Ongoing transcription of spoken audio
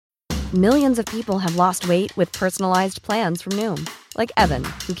Millions of people have lost weight with personalized plans from Noom. Like Evan,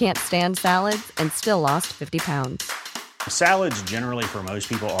 who can't stand salads and still lost 50 pounds. Salads generally for most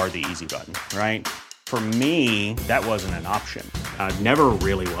people are the easy button, right? For me, that wasn't an option. I never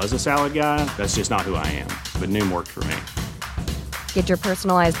really was a salad guy. That's just not who I am. But Noom worked for me. Get your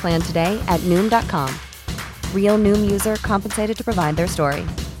personalized plan today at Noom.com. Real Noom user compensated to provide their story.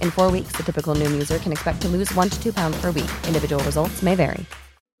 In 4 weeks, the typical Noom user can expect to lose 1 to 2 pounds per week. Individual results may vary.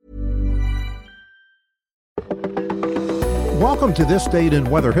 Welcome to This Date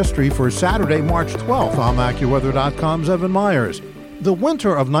in Weather History for Saturday, March 12th. I'm AccuWeather.com's Evan Myers. The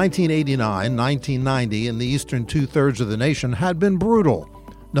winter of 1989-1990 in the eastern two-thirds of the nation had been brutal.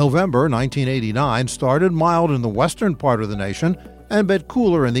 November 1989 started mild in the western part of the nation and a bit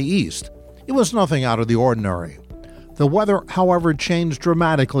cooler in the east. It was nothing out of the ordinary. The weather, however, changed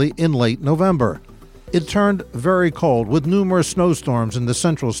dramatically in late November. It turned very cold with numerous snowstorms in the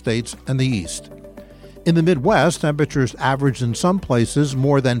central states and the east. In the Midwest, temperatures averaged in some places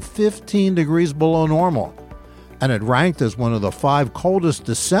more than 15 degrees below normal, and it ranked as one of the 5 coldest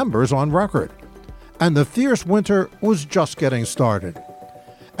Decembers on record. And the fierce winter was just getting started.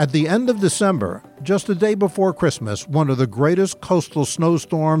 At the end of December, just a day before Christmas, one of the greatest coastal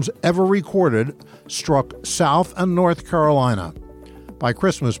snowstorms ever recorded struck South and North Carolina. By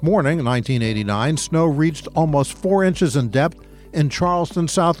Christmas morning, 1989, snow reached almost 4 inches in depth in Charleston,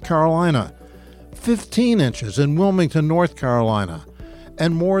 South Carolina, 15 inches in Wilmington, North Carolina,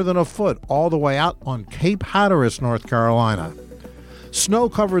 and more than a foot all the way out on Cape Hatteras, North Carolina. Snow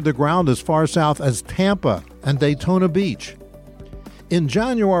covered the ground as far south as Tampa and Daytona Beach. In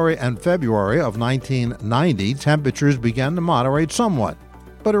January and February of 1990, temperatures began to moderate somewhat,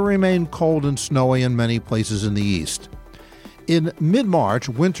 but it remained cold and snowy in many places in the east. In mid-March,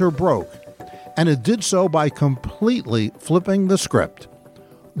 winter broke, and it did so by completely flipping the script.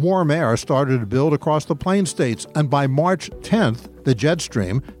 Warm air started to build across the Plain States, and by March 10th, the jet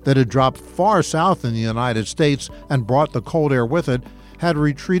stream that had dropped far south in the United States and brought the cold air with it had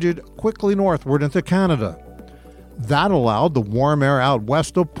retreated quickly northward into Canada. That allowed the warm air out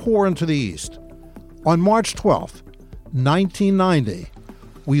west to pour into the east. On March 12th, 1990,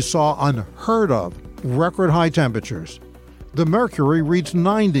 we saw unheard of record-high temperatures. The mercury reached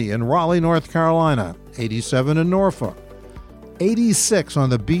 90 in Raleigh, North Carolina, 87 in Norfolk, 86 on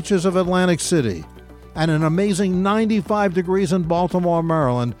the beaches of Atlantic City, and an amazing 95 degrees in Baltimore,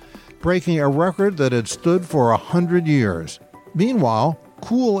 Maryland, breaking a record that had stood for 100 years. Meanwhile,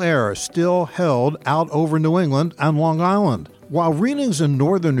 cool air still held out over New England and Long Island. While readings in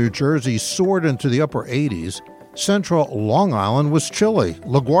northern New Jersey soared into the upper 80s, central Long Island was chilly.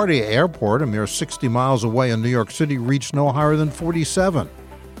 LaGuardia Airport, a mere 60 miles away in New York City, reached no higher than 47.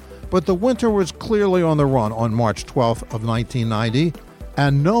 But the winter was clearly on the run on March 12th of 1990,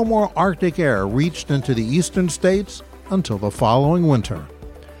 and no more Arctic air reached into the eastern states until the following winter.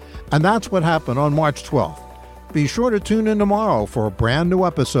 And that's what happened on March 12th. Be sure to tune in tomorrow for a brand new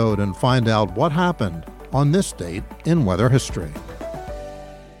episode and find out what happened on this date in weather history.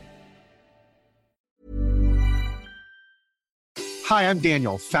 Hi, I'm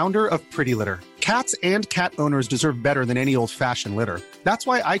Daniel, founder of Pretty Litter. Cats and cat owners deserve better than any old-fashioned litter. That's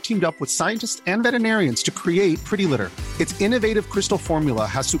why I teamed up with scientists and veterinarians to create Pretty Litter. Its innovative crystal formula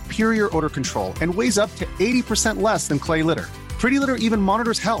has superior odor control and weighs up to 80% less than clay litter. Pretty Litter even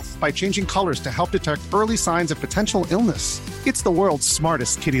monitors health by changing colors to help detect early signs of potential illness. It's the world's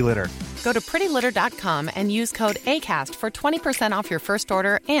smartest kitty litter. Go to prettylitter.com and use code ACAST for 20% off your first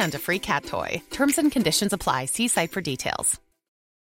order and a free cat toy. Terms and conditions apply. See site for details.